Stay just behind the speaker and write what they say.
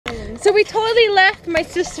So we totally left my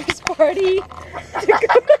sister's party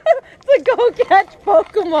to go catch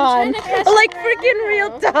Pokemon. Like freaking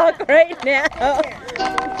real talk right now.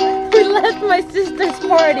 We left my sister's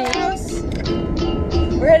party.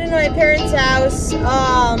 We're heading to my parents' house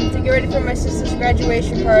to get ready for my sister's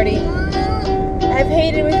graduation party. I have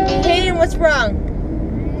Hayden with me. Hayden, what's wrong?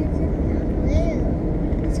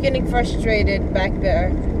 He's getting frustrated back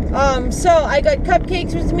there. So I got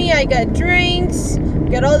cupcakes with me, I got drinks,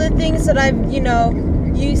 got all the things that I've,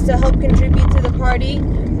 used to help contribute to the party.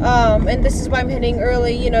 And this is why I'm heading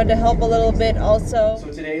early, to help a little bit also.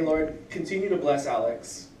 So today, Lord, continue to bless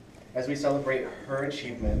Alex as we celebrate her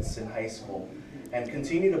achievements in high school. And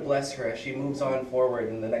continue to bless her as she moves on forward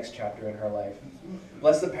in the next chapter in her life.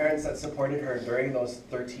 Bless the parents that supported her during those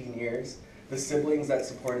 13 years, the siblings that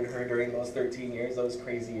supported her during those 13 years, those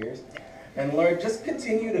crazy years. And Lord, just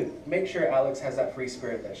continue to make sure Alex has that free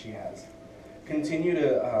spirit that she has. Continue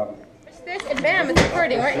to... This and bam, it's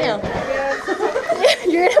recording right now.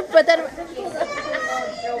 You're gonna put that...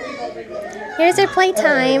 Here's our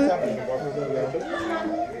playtime.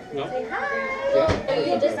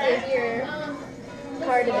 You just give your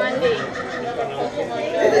card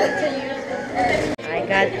I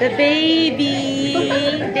got the baby,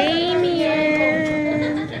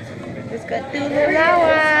 Damien. Just got 2 little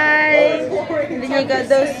eyes. And then you got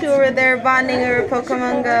those 2 over there bonding over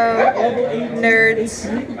Pokemon Go. Nerds.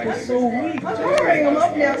 So weak. Powering him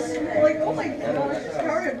up now. Like, oh my gosh,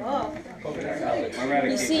 power him up.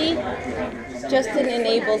 You see, Justin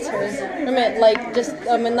enables her.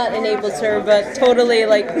 Not enables her, but totally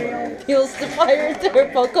fuels the fire to her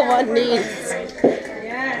Pokemon needs.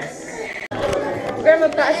 Yes. Grandma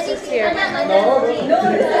Paty is here. No,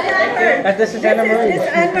 this is Anna Marie. This is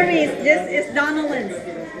Anna Marie's. This is Donald's.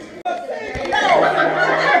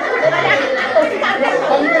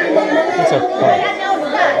 It's a fun.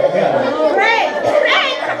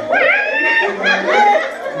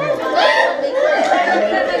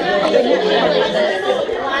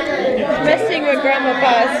 Messing with Grandma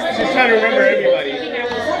Paty. She's trying to remember everybody.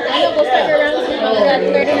 We'll start around. You got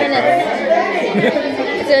 30 minutes.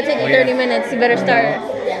 It's gonna take you 30 minutes. You better start.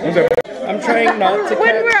 I'm trying not to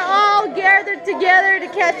When we're all gathered together to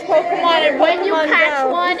catch Pokemon and When you Pokemon catch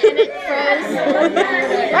Go. one and it froze.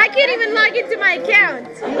 I can't even log into my account.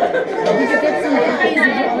 Did you get some cookies?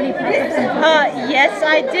 Did you already pack some cookies? Yes,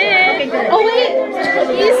 I did. Okay, good. Oh wait,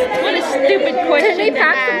 cookies? What a stupid question. Can we to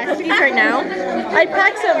pack ask. some cookies right now? I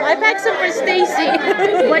packed some. I packed some for Stacy.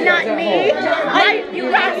 But not me. You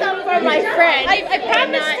brought some for my friend. I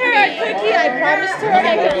promised her a cookie. I promised her a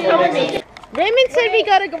cookie. Raymond said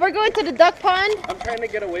we're going to the duck pond. I'm trying to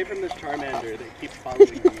get away from this Charmander that keeps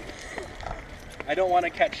following me. I don't want to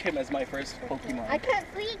catch him as my first Pokemon. can't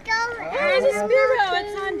we go? There's a Spearow.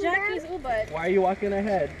 It's on Jackie's U-Butt. Why are you walking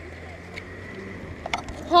ahead?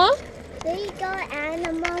 Huh? We go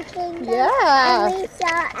Animal Kingdom. Yeah. And we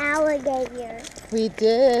saw alligator. We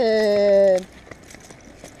did.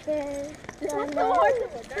 This one's so hard to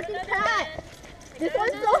catch. This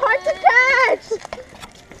one's so hard to catch.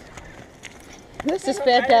 This is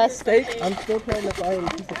fantastic. I'm still trying to find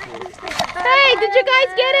people. Hey, did you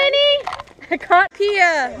guys get any? I caught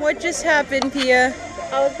Pia. What just happened, Pia?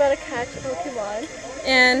 I was about to catch a Pokemon.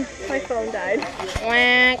 And My phone died.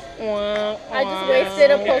 I I just wasted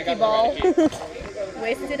a Pokeball.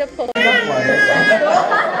 Wasted a Pokeball.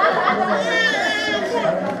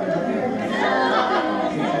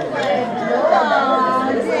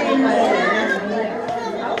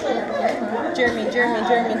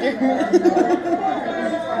 Jeremy.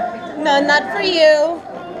 No, not for you.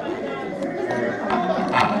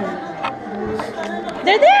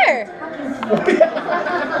 They're there.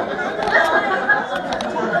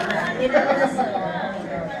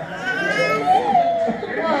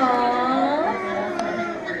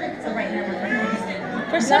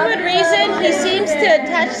 For some odd reason, he seems to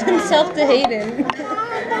attach himself to Hayden.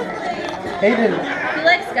 Hayden, He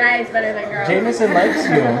likes guys better than girls. Jameson likes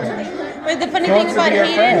you. But the funny He thing wants to about be your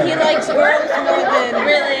Hayden, friend. he likes girls more than...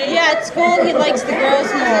 Really? Yeah, at school he likes the girls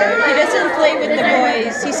more. He doesn't play with the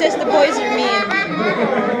boys. He says the boys are mean.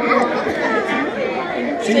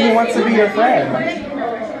 See, he wants to be your friend.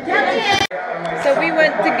 So we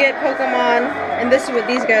went to get Pokemon, and this is what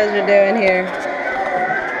these guys are doing here.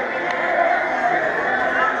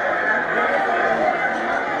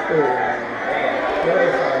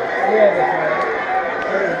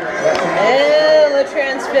 Hella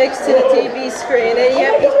transfixed to the TV screen, and you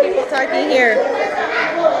have these people talking here.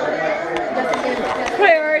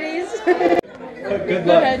 Priorities. Good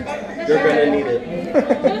luck. You're gonna need it.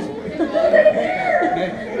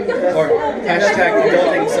 Or hashtag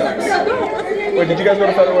building sucks. Wait, did you guys go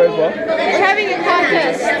to featherweight as well? We're having a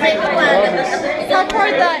contest.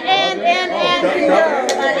 Support the and can go.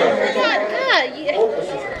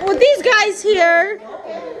 Well, these guys here,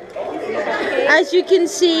 as you can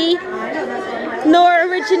see, no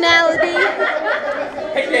originality.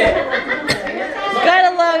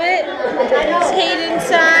 Gotta love it. It's Hayden's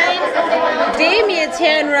sign. Damien's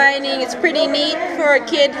handwriting is pretty neat for a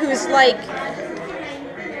kid who's like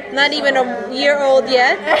not even a year old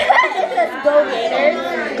yet. It says Go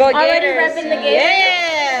Gators. Go Already Gators. repping the Gators.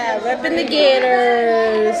 Yeah, repping the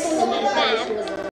Gators.